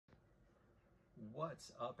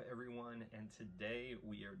What's up, everyone? And today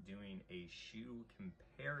we are doing a shoe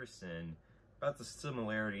comparison about the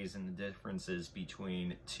similarities and the differences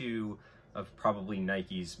between two of probably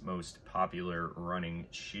Nike's most popular running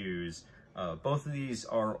shoes. Both of these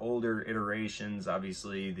are older iterations.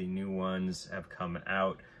 Obviously, the new ones have come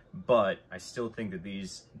out, but I still think that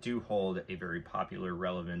these do hold a very popular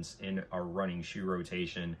relevance in our running shoe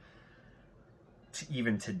rotation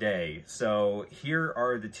even today. So here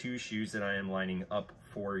are the two shoes that I am lining up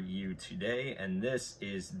for you today, and this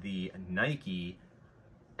is the Nike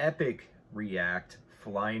Epic React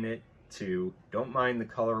Flyknit 2. Don't mind the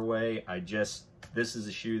colorway. This is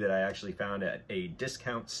a shoe that I actually found at a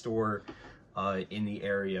discount store in the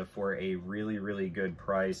area for a really good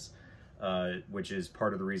price, which is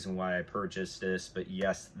part of the reason why I purchased this. But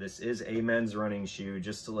yes, this is a men's running shoe,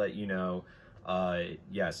 just to let you know.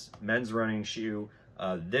 Yes, men's running shoe.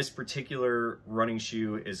 This particular running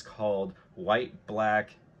shoe is called White,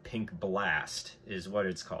 Black, Pink Blast is what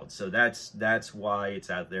it's called. So that's why it's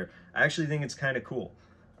out there. I actually think it's kind of cool,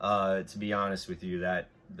 to be honest with you, that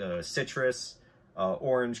the citrus,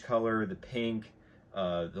 orange color, the pink,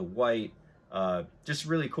 the white, just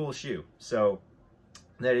really cool shoe. So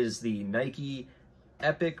that is the Nike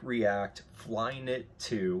Epic React Flyknit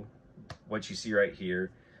 2, what you see right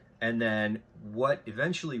here. And then what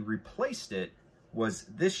eventually replaced it was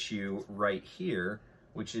this shoe right here,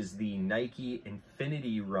 which is the Nike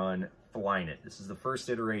Infinity Run Flyknit. This is the first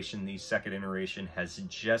iteration. The second iteration has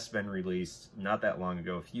just been released not that long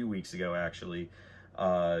ago, a few weeks ago actually.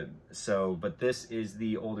 But this is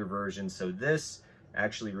the older version. So this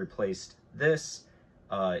actually replaced this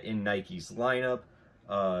in Nike's lineup.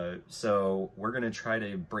 So we're gonna try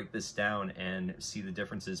to break this down and see the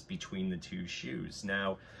differences between the two shoes.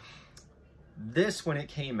 Now, this, when it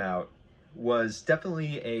came out, was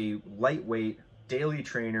definitely a lightweight daily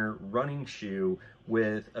trainer running shoe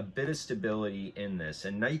with a bit of stability in this,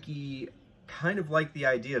 and Nike kind of liked the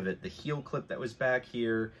idea of it. The heel clip that was back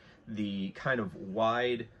here, the kind of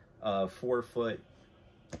wide forefoot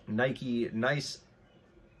Nike, nice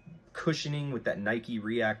cushioning with that Nike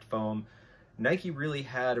React foam. Nike really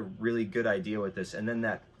had a really good idea with this, and then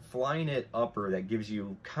that Flyknit upper that gives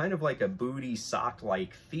you kind of like a booty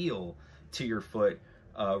sock-like feel to your foot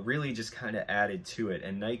really just kind of added to it.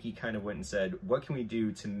 And Nike kind of went and said, what can we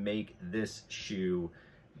do to make this shoe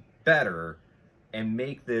better and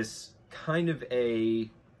make this kind of a,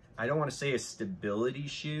 I don't want to say a stability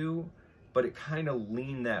shoe, but it kind of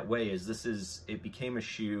leaned that way, as it became a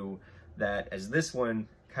shoe that, as this one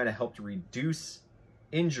kind of helped reduce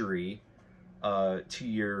injury to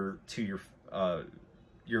your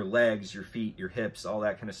legs, your feet, your hips, all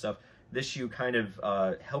that kind of stuff. This shoe kind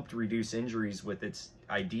of helped reduce injuries with its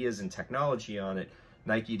ideas and technology on it.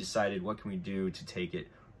 Nike decided, what can we do to take it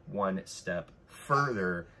one step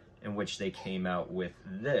further, in which they came out with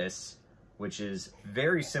this, which is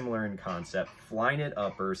very similar in concept. Flyknit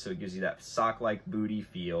upper, so it gives you that sock-like booty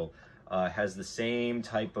feel. Has the same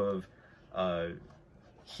type of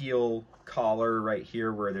heel collar right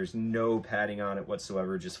here, where there's no padding on it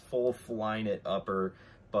whatsoever, just full Flyknit upper,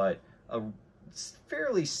 but a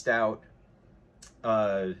fairly stout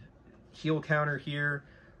heel counter here,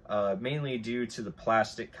 mainly due to the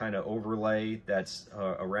plastic kind of overlay that's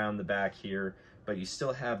around the back here, but you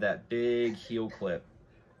still have that big heel clip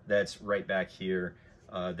that's right back here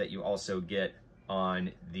that you also get on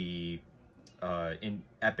the in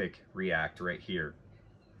Epic React right here.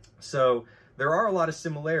 So there are a lot of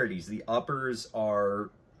similarities. The uppers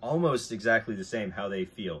are almost exactly the same, how they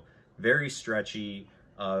feel. Very stretchy,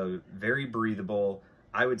 very breathable.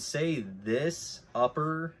 I would say this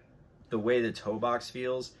upper, the way the toe box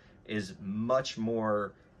feels, is much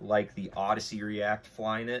more like the Odyssey React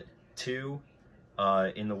Flyknit 2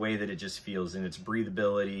 in the way that it just feels, in its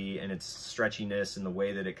breathability and its stretchiness, and the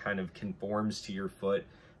way that it kind of conforms to your foot.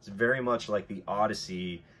 It's very much like the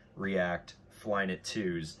Odyssey React Flyknit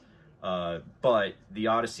 2s, but the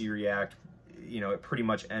Odyssey React, it pretty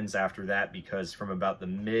much ends after that, because from about the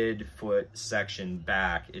mid-foot section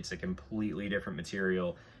back, it's a completely different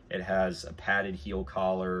material. It has a padded heel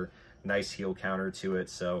collar, nice heel counter to it.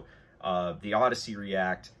 So the Odyssey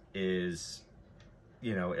React is,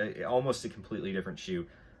 almost a completely different shoe.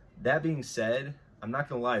 That being said, I'm not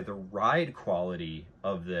gonna lie, the ride quality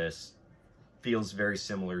of this feels very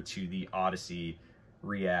similar to the Odyssey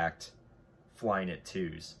React Flyknit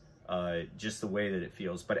 2s. Just the way that it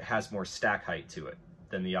feels, but it has more stack height to it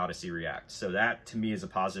than the Odyssey React. So that, to me, is a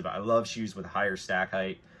positive. I love shoes with higher stack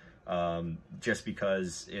height, just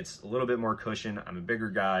because it's a little bit more cushion. I'm a bigger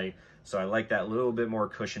guy, so I like that little bit more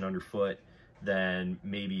cushion underfoot than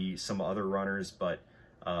maybe some other runners. But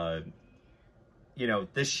you know,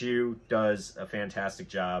 this shoe does a fantastic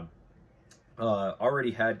job.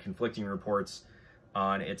 Already had conflicting reports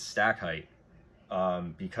on its stack height,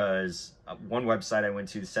 because one website I went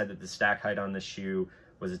to said that the stack height on this shoe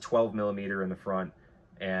was a 12 millimeter in the front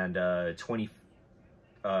and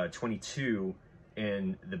 22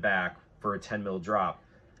 in the back for a 10 mil drop.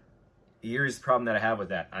 Here's the problem that I have with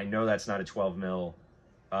that. I know that's not a 12 mil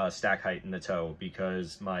stack height in the toe,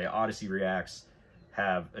 because my Odyssey Reacts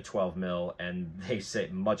have a 12 mil and they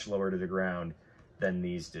sit much lower to the ground than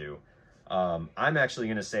these do. I'm actually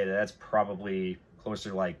going to say that that's probably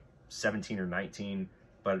closer to like 17 or 19,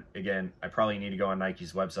 but again, I probably need to go on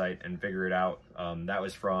Nike's website and figure it out. That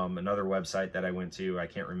was from another website that I went to, I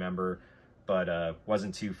can't remember, but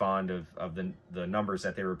wasn't too fond of the numbers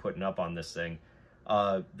that they were putting up on this thing.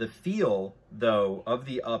 The feel, though, of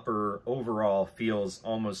the upper overall feels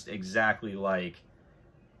almost exactly like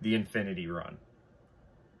the Infinity Run.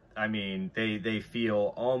 I mean, they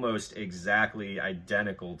feel almost exactly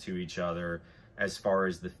identical to each other as far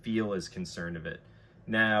as the feel is concerned of it.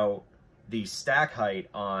 Now, the stack height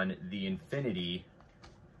on the Infinity,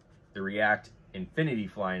 the React Infinity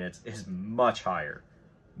Flyknits, is much higher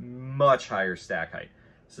stack height.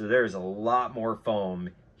 So there's a lot more foam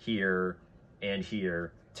here and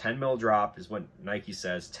here. 10 mil drop is what Nike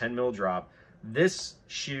says, 10 mil drop. This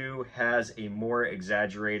shoe has a more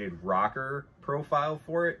exaggerated rocker profile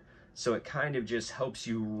for it, so it kind of just helps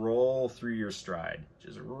you roll through your stride.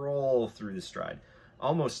 Just roll through the stride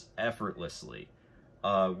almost effortlessly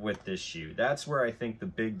with this shoe. That's where I think the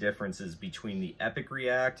big difference is between the Epic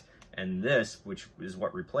React and this, which is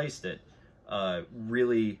what replaced it,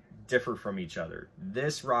 really differ from each other.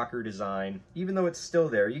 This rocker design, even though it's still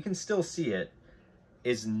there, you can still see it,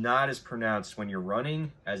 is not as pronounced when you're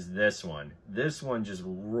running as this one. This one just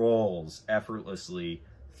rolls effortlessly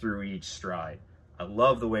through each stride. I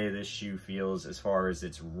love the way this shoe feels as far as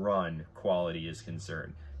its run quality is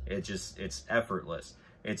concerned. It's effortless.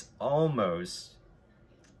 It's almost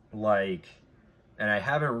like, and I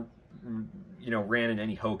haven't, you know, ran in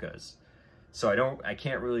any Hoka's, so I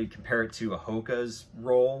can't really compare it to a Hoka's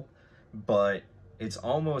roll, but it's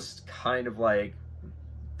almost kind of like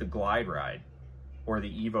the Glide Ride or the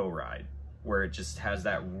Evo Ride, where it just has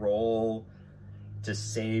that roll to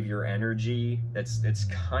save your energy. It's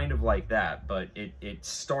kind of like that, but it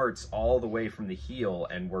starts all the way from the heel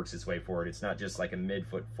and works its way forward. It's not just like a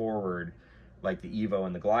midfoot forward like the Evo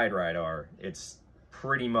and the Glide Ride are. It's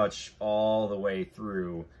pretty much all the way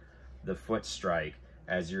through the foot strike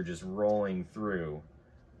as you're just rolling through.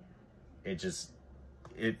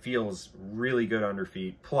 It feels really good under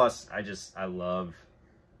feet. Plus, I love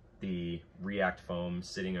the React foam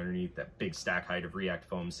sitting underneath, that big stack height of React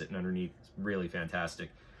foam sitting underneath. It's really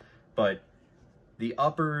fantastic. But the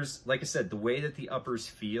uppers, like I said, the way that the uppers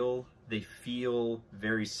feel, they feel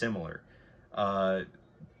very similar.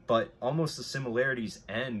 But almost the similarities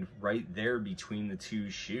end right there between the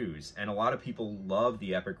two shoes. And a lot of people love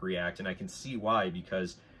the Epic React, and I can see why,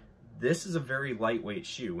 because this is a very lightweight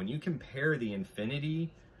shoe. When you compare the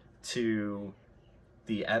Infinity to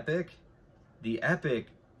the Epic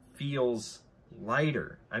feels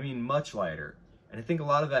lighter. I mean, much lighter. And I think a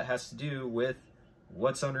lot of that has to do with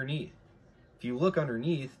what's underneath. If you look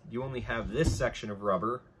underneath, you only have this section of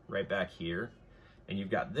rubber right back here, and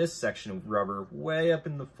you've got this section of rubber way up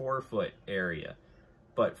in the forefoot area.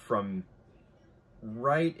 But from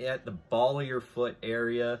right at the ball of your foot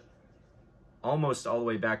area, almost all the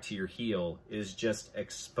way back to your heel, is just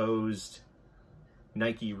exposed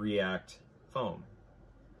Nike React foam.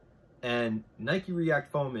 And Nike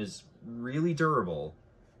React foam is really durable.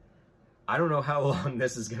 I don't know how long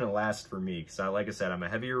this is going to last for me, because like I said, I'm a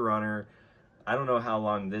heavier runner. I don't know how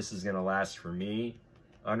long this is going to last for me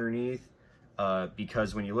underneath,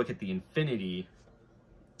 because when you look at the Infinity,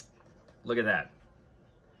 look at that.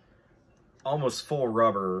 Almost full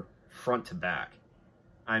rubber front to back.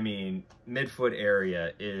 I mean, midfoot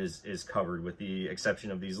area is covered, with the exception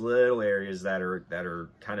of these little areas that are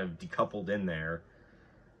kind of decoupled in there.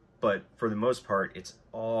 But for the most part, it's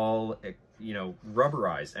all, you know,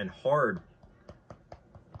 rubberized and hard.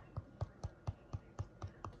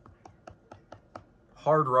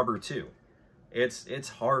 Hard rubber too. It's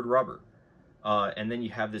hard rubber. And then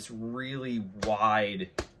you have this really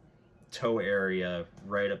wide toe area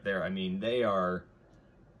right up there. I mean, they are,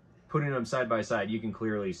 putting them side by side, you can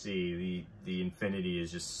clearly see the Infinity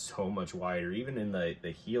is just so much wider. Even in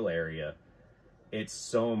the heel area, it's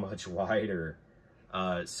so much wider.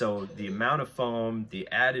 So the amount of foam, the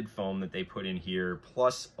added foam that they put in here,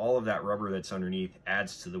 plus all of that rubber that's underneath,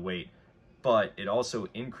 adds to the weight. But it also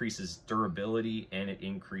increases durability and it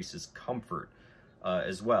increases comfort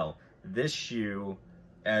as well. This shoe,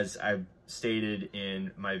 as I've stated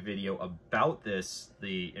in my video about this,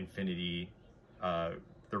 the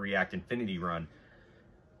React Infinity Run,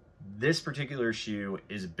 this particular shoe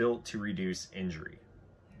is built to reduce injury.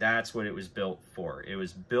 That's what it was built for. It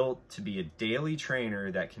was built to be a daily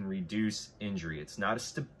trainer that can reduce injury. It's not a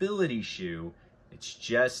stability shoe. It's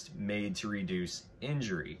just made to reduce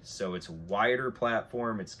injury. So it's a wider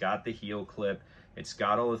platform. It's got the heel clip. It's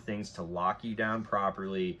got all the things to lock you down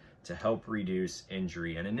properly to help reduce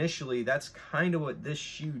injury. And initially, that's kind of what this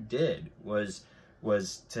shoe did, was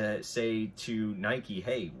to say to Nike,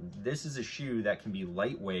 hey, this is a shoe that can be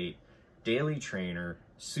lightweight, daily trainer,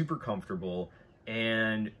 super comfortable,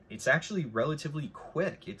 and it's actually relatively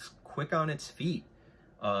quick. It's quick on its feet,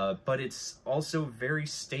 but it's also very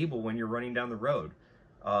stable when you're running down the road.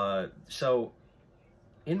 So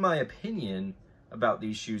in my opinion about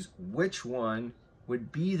these shoes, which one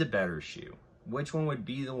would be the better shoe? Which one would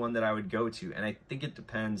be the one that I would go to? And I think it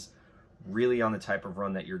depends really on the type of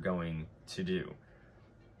run that you're going to do.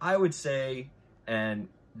 I would say, and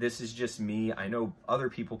this is just me, I know other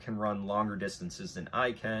people can run longer distances than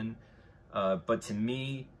I can, but to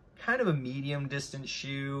me, kind of a medium distance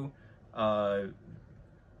shoe,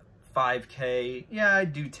 5K, yeah,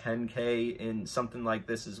 I'd do 10K in something like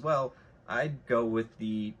this as well. I'd go with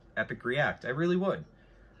the Epic React, I really would.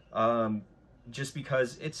 Just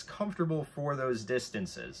because it's comfortable for those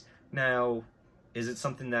distances. Now, is it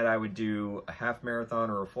something that I would do a half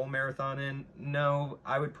marathon or a full marathon in? No,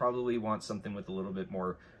 I would probably want something with a little bit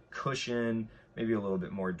more cushion, maybe a little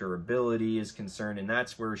bit more durability is concerned, and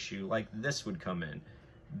that's where a shoe like this would come in.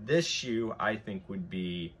 This shoe, I think, would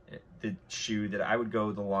be the shoe that I would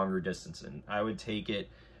go the longer distance in. I would take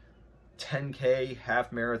it 10K,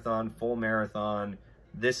 half marathon, full marathon.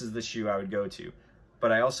 This is the shoe I would go to.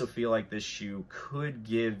 But I also feel like this shoe could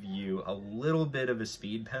give you a little bit of a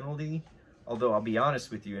speed penalty. Although I'll be honest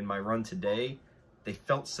with you, in my run today, they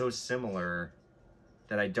felt so similar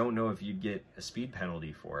that I don't know if you'd get a speed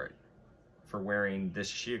penalty for it, for wearing this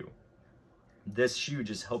shoe. This shoe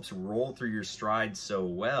just helps roll through your stride so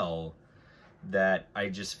well that I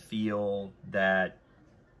just feel that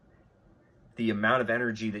the amount of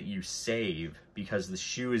energy that you save because the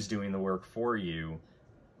shoe is doing the work for you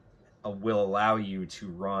will allow you to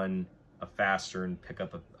run a faster and pick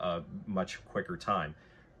up a much quicker time.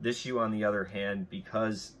 This shoe, on the other hand,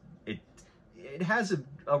 because it has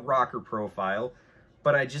a rocker profile,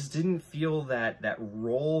 but I just didn't feel that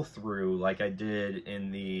roll through like I did in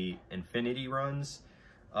the Infinity runs.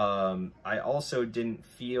 I also didn't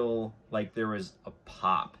feel like there was a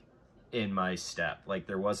pop in my step, like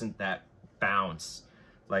there wasn't that bounce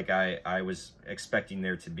like I was expecting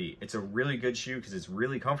there to be. It's a really good shoe because it's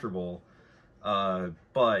really comfortable,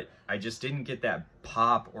 but I just didn't get that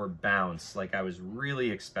pop or bounce like I was really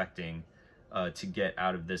expecting to get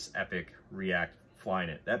out of this Epic React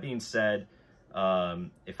Flyknit. That being said,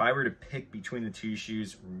 if I were to pick between the two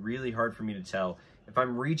shoes, really hard for me to tell. If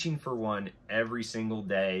I'm reaching for one every single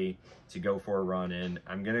day to go for a run in,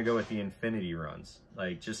 I'm gonna go with the Infinity runs,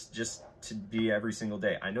 like just to be every single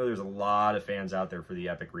day. I know there's a lot of fans out there for the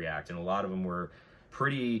Epic React, and a lot of them were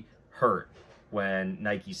pretty hurt when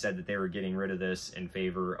Nike said that they were getting rid of this in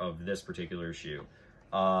favor of this particular shoe.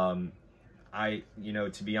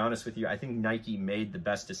 To be honest with you, I think Nike made the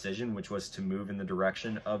best decision, which was to move in the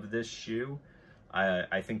direction of this shoe.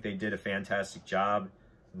 I think they did a fantastic job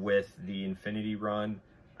with the Infinity Run.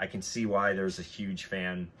 I can see why there's a huge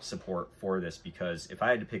fan support for this, because if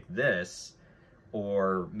I had to pick this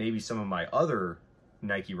or maybe some of my other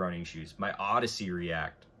Nike running shoes, my Odyssey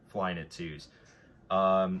React Flyknit 2s,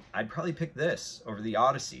 I'd probably pick this over the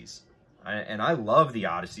Odysseys. And I love the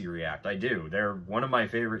Odyssey React, I do. They're one of my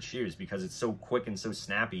favorite shoes because it's so quick and so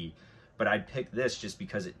snappy, but I'd pick this just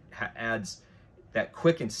because it adds that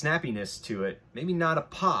quick and snappiness to it. Maybe not a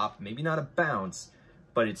pop, maybe not a bounce,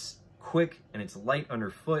 but it's quick and it's light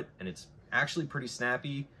underfoot and it's actually pretty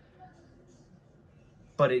snappy,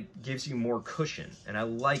 but it gives you more cushion, and I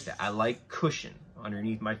like that. I like cushion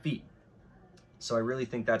underneath my feet. So I really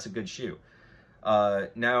think that's a good shoe.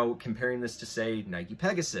 Now, comparing this to, say, Nike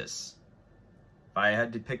Pegasus, if I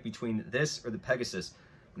had to pick between this or the Pegasus,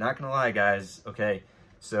 I'm not gonna lie, guys, okay?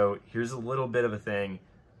 So here's a little bit of a thing.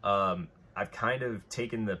 I've kind of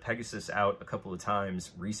taken the Pegasus out a couple of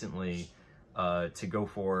times recently to go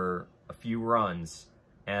for a few runs,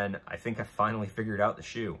 and I think I finally figured out the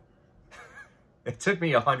shoe. It took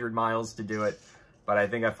me 100 miles to do it, but I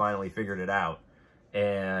think I finally figured it out.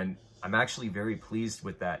 And I'm actually very pleased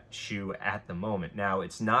with that shoe at the moment. Now,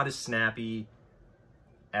 it's not as snappy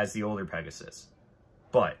as the older Pegasus,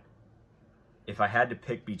 but if I had to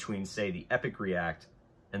pick between, say, the Epic React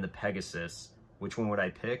and the Pegasus, which one would I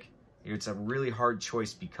pick? It's a really hard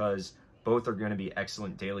choice because both are going to be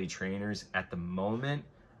excellent daily trainers. At the moment,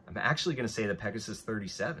 I'm actually going to say the Pegasus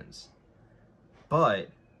 37s, but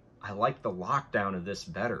I like the lockdown of this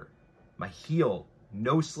better. My heel,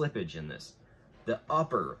 no slippage in this. The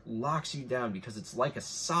upper locks you down because it's like a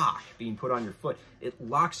sock being put on your foot. It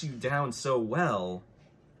locks you down so well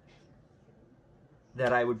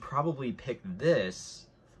that I would probably pick this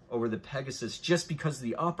over the Pegasus just because of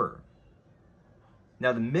the upper.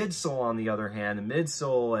 Now the midsole, on the other hand, the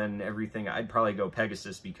midsole and everything, I'd probably go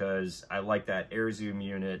Pegasus because I like that air zoom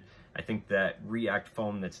unit. I think that React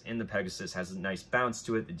foam that's in the Pegasus has a nice bounce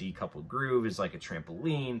to it. The decoupled groove is like a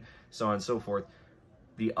trampoline, so on and so forth.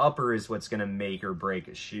 The upper is what's going to make or break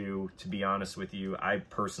a shoe, to be honest with you. I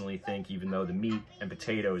personally think, even though the meat and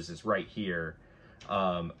potatoes is right here,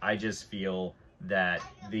 I just feel that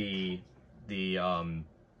the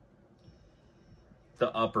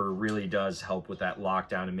upper really does help with that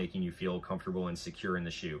lockdown and making you feel comfortable and secure in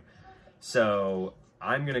the shoe. So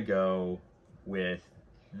I'm going to go with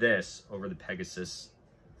this over the Pegasus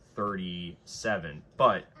 37,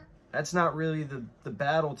 but that's not really the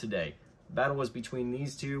battle today. The battle was between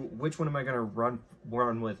these two. Which one am I going to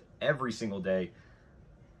run with every single day?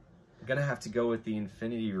 I'm going to have to go with the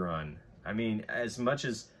Infinity Run. I mean, as much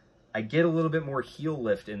as I get a little bit more heel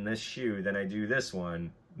lift in this shoe than I do this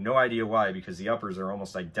one, no idea why, because the uppers are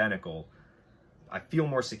almost identical. I feel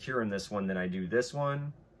more secure in this one than I do this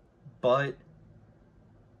one, but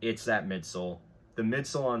it's that midsole. The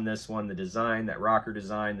midsole on this one, the design, that rocker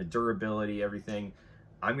design, the durability, everything.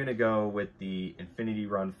 I'm going to go with the Infinity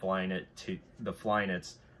Run Flyknit, the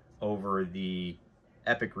Flyknits, over the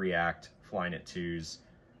Epic React Flyknit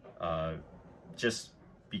 2s, just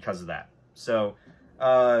because of that. So,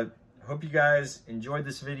 hope you guys enjoyed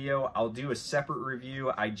this video. I'll do a separate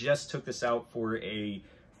review. I just took this out for a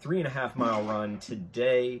 3.5 mile run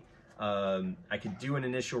today. I could do an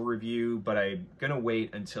initial review, but I'm gonna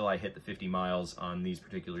wait until I hit the 50 miles on these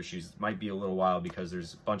particular shoes. It might be a little while because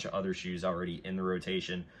there's a bunch of other shoes already in the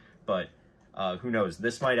rotation, but who knows?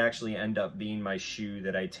 This might actually end up being my shoe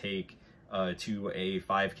that I take to a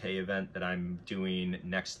 5K event that I'm doing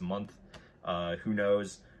next month. Who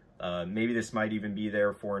knows? Maybe this might even be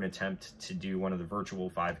there for an attempt to do one of the virtual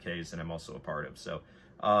 5Ks that I'm also a part of. So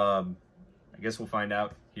I guess we'll find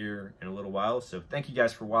out here in a little while. So thank you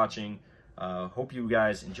guys for watching. Hope you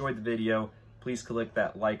guys enjoyed the video. Please click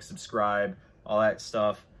that like, subscribe, all that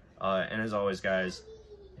stuff. And as always, guys,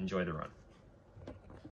 enjoy the run.